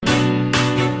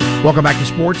Welcome back to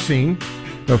Sports Scene.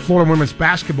 The Florida women's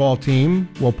basketball team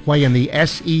will play in the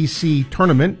SEC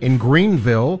tournament in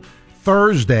Greenville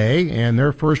Thursday, and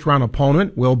their first-round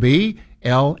opponent will be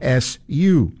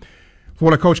LSU.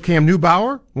 Florida coach Cam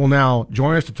Newbauer will now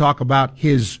join us to talk about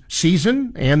his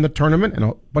season and the tournament and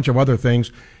a bunch of other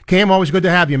things. Cam, always good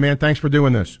to have you, man. Thanks for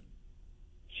doing this.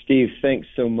 Steve, thanks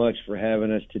so much for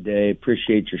having us today.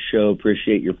 Appreciate your show,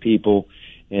 appreciate your people,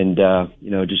 and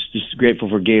just grateful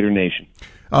for Gator Nation.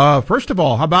 First of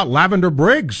all, how about Lavender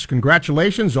Briggs?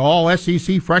 Congratulations, all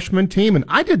SEC freshman team. And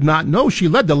I did not know she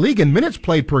led the league in minutes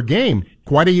played per game.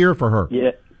 Quite a year for her.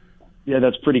 Yeah,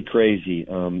 that's pretty crazy.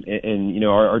 And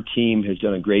our team has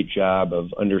done a great job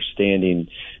of understanding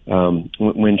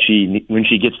when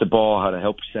she gets the ball, how to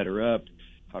help set her up,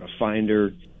 how to find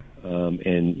her,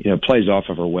 and plays off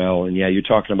of her well. And yeah, you're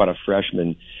talking about a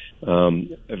freshman.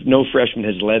 No freshman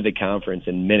has led the conference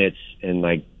in minutes in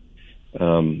a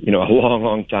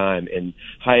long time, and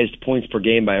highest points per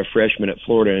game by a freshman at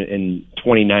Florida in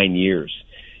 29 years.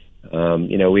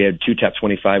 We had 2 top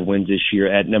 25 wins this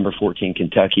year at number 14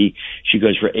 Kentucky. She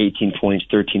goes for 18 points,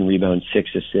 13 rebounds, 6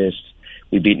 assists.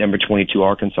 We beat number 22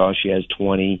 Arkansas. She has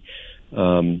 20.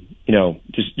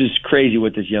 Just crazy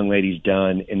what this young lady's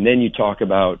done. And then you talk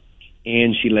about,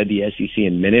 and she led the SEC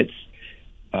in minutes.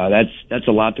 That's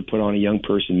a lot to put on a young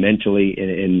person mentally,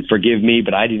 and forgive me,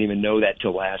 but I didn't even know that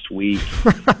till last week.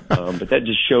 But that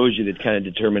just shows you the kind of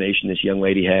determination this young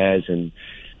lady has, and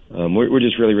we're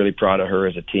just really, really proud of her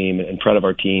as a team and proud of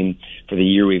our team for the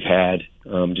year we've had,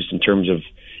 just in terms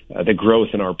of the growth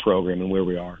in our program and where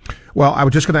we are. Well, I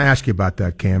was just going to ask you about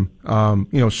that, Cam.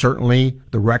 Certainly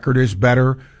the record is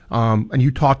better, and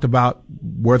you talked about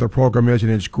where the program is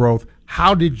and its growth.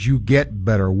 How did you get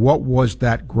better? What was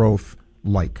that growth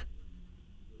like?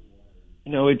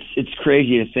 It's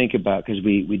crazy to think about, because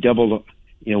we doubled,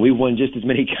 we won just as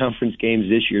many conference games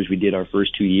this year as we did our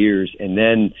first 2 years. And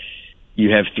then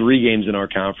you have 3 games in our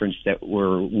conference that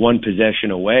were 1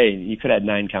 possession away. You could have had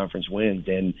 9 conference wins.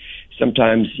 And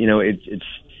sometimes, it's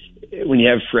when you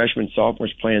have freshmen,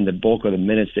 sophomores playing the bulk of the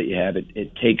minutes that you have,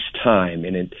 it takes time,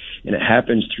 and it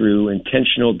happens through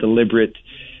intentional, deliberate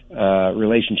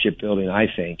relationship building, I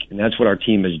think, and that's what our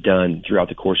team has done throughout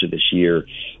the course of this year.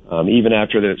 Even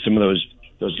after some of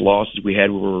those losses we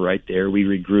had, where we were right there, we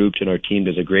regrouped, and our team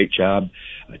does a great job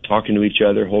talking to each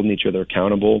other, holding each other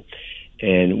accountable.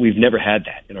 And we've never had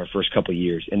that in our first couple of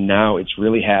years, and now it's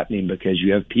really happening because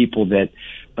you have people that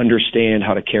understand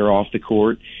how to care off the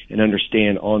court and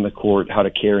understand on the court how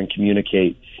to care and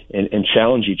communicate and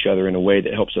challenge each other in a way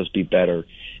that helps us be better.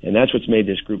 And that's what's made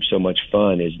this group so much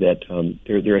fun, is that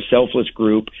they're a selfless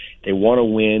group. They want to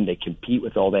win. They compete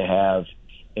with all they have.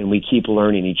 And we keep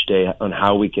learning each day on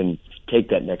how we can take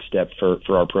that next step for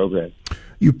our program.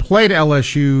 You played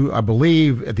LSU, I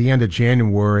believe, at the end of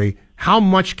January. How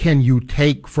much can you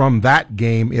take from that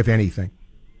game, if anything?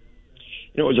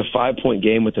 It was a 5-point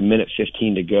game with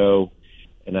 1:15 to go.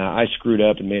 And I screwed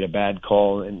up and made a bad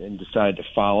call and decided to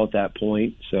foul at that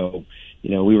point. So,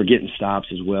 we were getting stops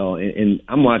as well. And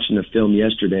I'm watching the film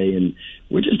yesterday, and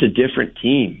we're just a different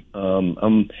team.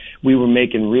 We were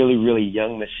making really, really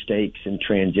young mistakes in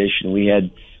transition. We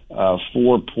had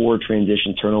 4 poor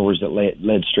transition turnovers that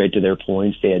led straight to their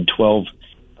points. They had 12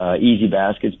 easy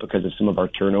baskets because of some of our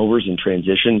turnovers in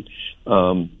transition,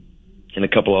 and a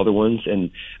couple other ones.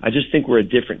 And I just think we're a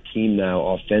different team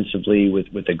now offensively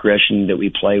with aggression that we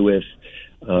play with.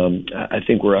 I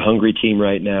think we're a hungry team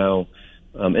right now.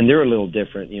 And they're a little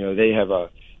different. They have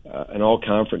an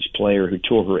all-conference player who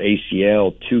tore her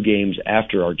ACL 2 games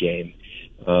after our game.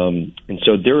 And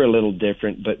so they're a little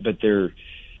different, but they're,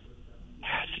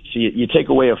 so you take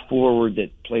away a forward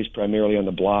that plays primarily on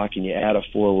the block, and you add a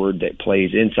forward that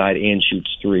plays inside and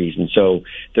shoots threes. And so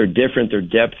they're different. Their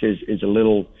depth is a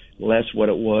little less what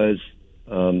it was.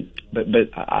 But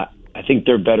I think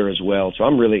they're better as well. So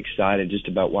I'm really excited just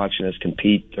about watching us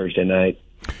compete Thursday night.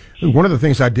 One of the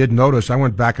things I did notice, I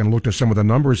went back and looked at some of the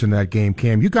numbers in that game,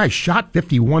 Cam. You guys shot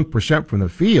 51% from the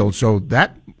field, so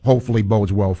that hopefully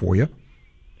bodes well for you.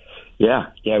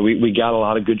 Yeah, we got a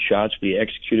lot of good shots. We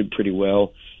executed pretty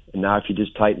well. And now if you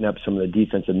just tighten up some of the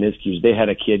defensive miscues, they had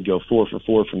a kid go 4 for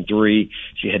 4 from 3.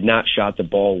 She had not shot the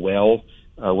ball well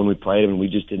when we played them, and we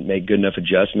just didn't make good enough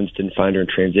adjustments, didn't find her in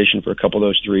transition for a couple of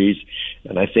those threes.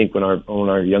 And I think when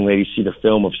our young ladies see the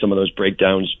film of some of those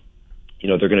breakdowns,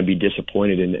 they're going to be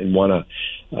disappointed and want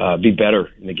to be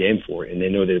better in the game for it. And they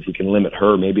know that if we can limit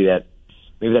her, maybe that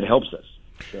helps us.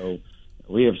 So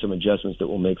we have some adjustments that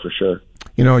we'll make for sure.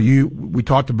 We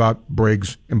talked about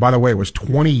Briggs, and by the way, it was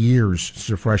 20 years since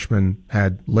a freshman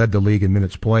had led the league in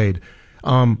minutes played.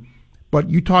 But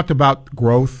you talked about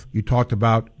growth. You talked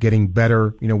about getting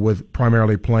better, with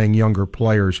primarily playing younger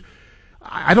players.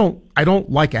 I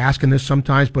don't like asking this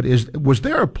sometimes, but was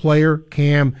there a player,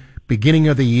 Cam, beginning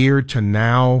of the year to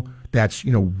now that's,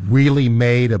 really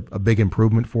made a big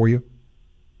improvement for you?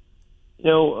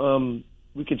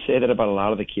 We could say that about a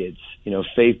lot of the kids.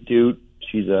 Faith Dute,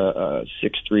 she's a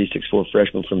 6'3", 6'4"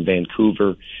 freshman from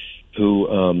Vancouver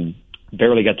who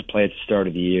barely got to play at the start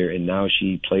of the year, and now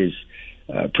she plays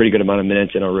a pretty good amount of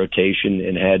minutes in our rotation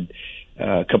and had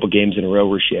a couple games in a row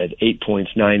where she had 8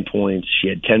 points, 9 points. She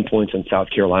had 10 points on South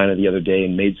Carolina the other day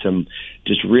and made some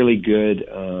just really good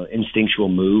instinctual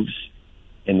moves.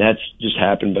 And that's just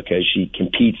happened because she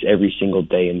competes every single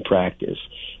day in practice.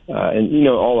 And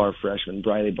all our freshmen,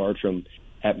 Briley Bartram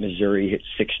at Missouri hit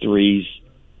 6 threes.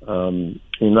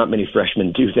 Not many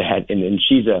freshmen do that. And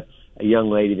she's a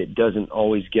young lady that doesn't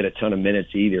always get a ton of minutes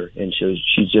either. And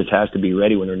she just has to be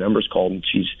ready when her number's called, and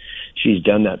she's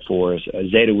done that for us.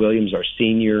 Zeta Williams, our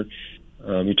senior,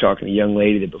 you're talking a young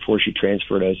lady that before she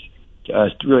transferred us to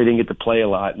us really didn't get to play a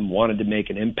lot and wanted to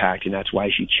make an impact, and that's why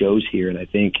she chose here. And I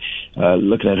think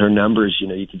looking at her numbers,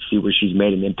 you can see where she's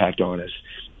made an impact on us.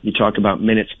 You talk about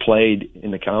minutes played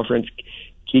in the conference.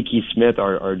 Kiki Smith,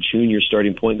 our junior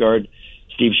starting point guard,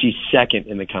 Steve, she's second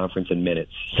in the conference in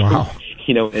minutes. Wow.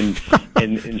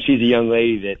 And she's a young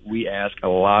lady that we ask a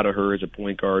lot of her as a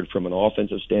point guard from an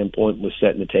offensive standpoint with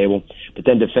setting the table. But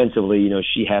then defensively,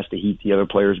 she has to heat the other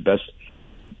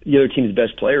team's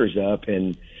best players up,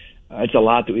 and it's a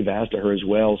lot that we've asked of her as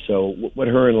well. So what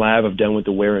her and Lav have done with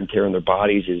the wear and tear on their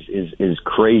bodies is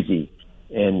crazy.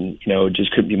 And,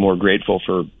 just couldn't be more grateful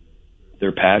for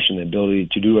their passion and ability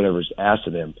to do whatever's asked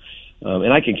of them.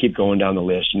 And I can keep going down the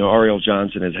list. Ariel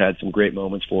Johnson has had some great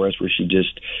moments for us where she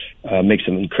just makes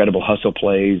some incredible hustle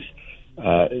plays.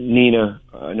 Nina,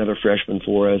 another freshman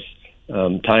for us,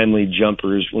 timely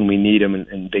jumpers when we need them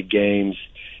in big games.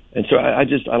 And so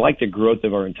I like the growth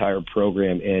of our entire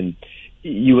program. And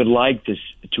you would like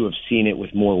to have seen it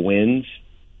with more wins.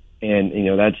 And,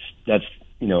 that's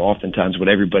oftentimes what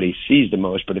everybody sees the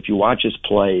most. But if you watch us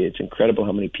play, it's incredible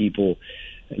how many people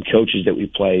and coaches that we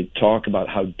play talk about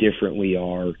how different we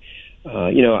are.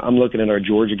 I'm looking at our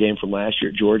Georgia game from last year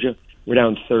at Georgia. We're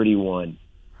down 31.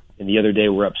 And the other day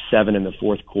we're up 7 in the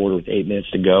fourth quarter with 8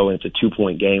 minutes to go, and it's a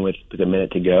 2-point game with a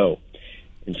minute to go.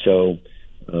 And so,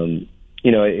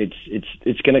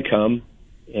 it's going to come.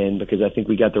 And because I think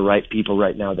we got the right people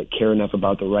right now that care enough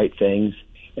about the right things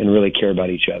and really care about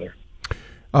each other.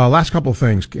 Last couple of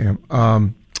things, Cam.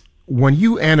 When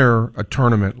you enter a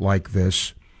tournament like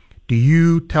this, do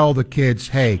you tell the kids,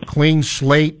 hey, clean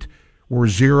slate, we're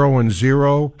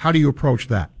 0-0? How do you approach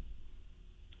that?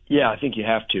 Yeah, I think you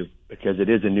have to, because it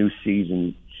is a new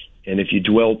season. And if you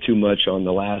dwell too much on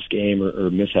the last game or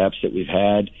mishaps that we've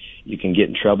had, you can get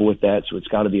in trouble with that. So it's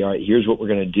got to be, all right, here's what we're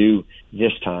going to do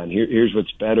this time. Here's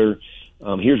what's better.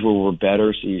 Here's where we're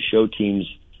better. So you show teams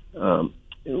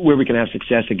where we can have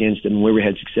success against them, where we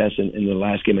had success in the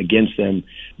last game against them.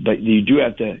 But you do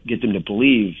have to get them to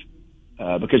believe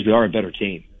because we are a better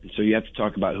team. And so you have to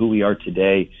talk about who we are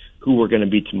today, who we're going to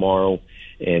be tomorrow,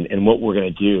 and what we're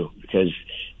going to do, because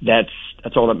that's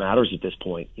all that matters at this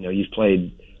point. You've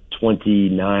played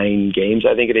 29 games,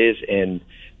 I think it is, and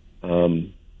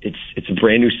it's a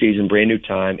brand new season, brand new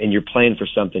time, and you're playing for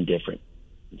something different.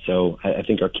 So I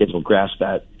think our kids will grasp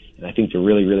that, and I think they're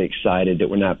really, really excited that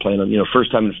we're not playing on,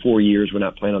 first time in 4 years, we're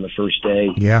not playing on the first day.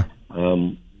 Yeah.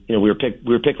 We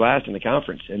were picked last in the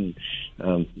conference, and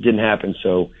didn't happen.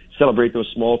 So celebrate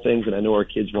those small things, and I know our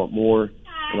kids want more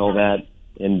and all that.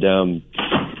 And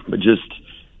but just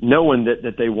knowing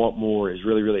that they want more is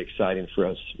really, really exciting for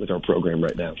us with our program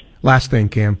right now. Last thing,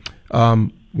 Cam,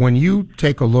 when you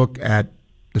take a look at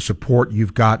the support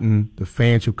you've gotten, the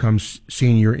fans who come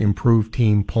seeing your improved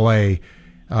team play,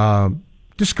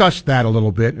 discuss that a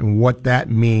little bit and what that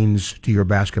means to your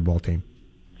basketball team.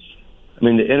 I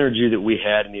mean, the energy that we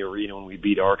had in the arena when we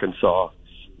beat Arkansas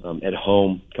at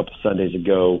home a couple Sundays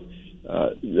ago,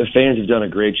 the fans have done a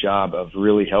great job of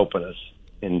really helping us.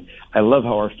 And I love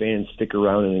how our fans stick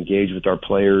around and engage with our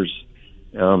players.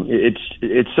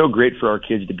 It's so great for our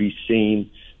kids to be seen,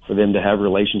 for them to have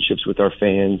relationships with our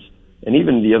fans, and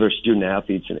even the other student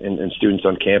athletes and students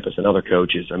on campus and other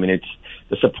coaches. I mean, it's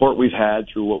the support we've had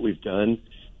through what we've done.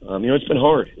 It's been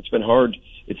hard. It's been hard.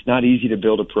 It's not easy to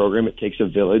build a program. It takes a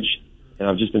village. And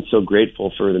I've just been so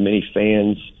grateful for the many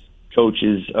fans,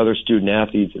 coaches, other student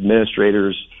athletes,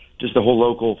 administrators, just the whole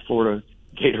local Florida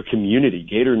Gator community,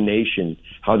 Gator Nation,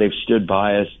 how they've stood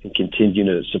by us and continue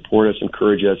to support us,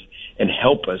 encourage us, and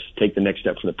help us take the next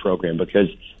step for the program, because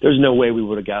there's no way we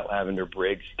would have got Lavender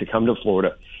Briggs to come to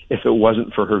Florida if it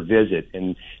wasn't for her visit.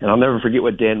 And I'll never forget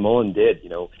what Dan Mullen did.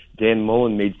 Dan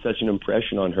Mullen made such an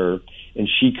impression on her, and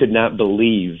she could not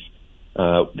believe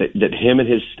that him and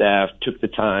his staff took the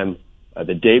time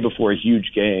the day before a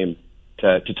huge game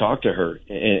to talk to her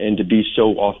and to be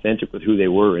so authentic with who they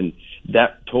were. And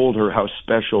that told her how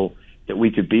special that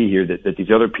we could be here, that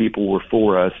these other people were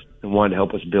for us and wanted to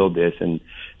help us build this. And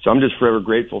so I'm just forever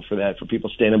grateful for that, for people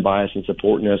standing by us and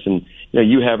supporting us. And,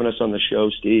 you having us on the show,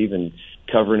 Steve, and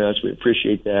covering us, we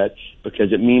appreciate that,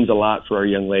 because it means a lot for our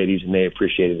young ladies, and they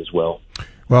appreciate it as well.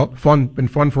 Well, been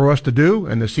fun for us to do,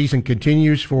 and the season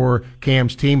continues for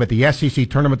Cam's team at the SEC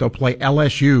tournament. They'll play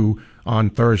LSU on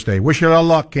Thursday. Wish you all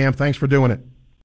luck, Cam. Thanks for doing it.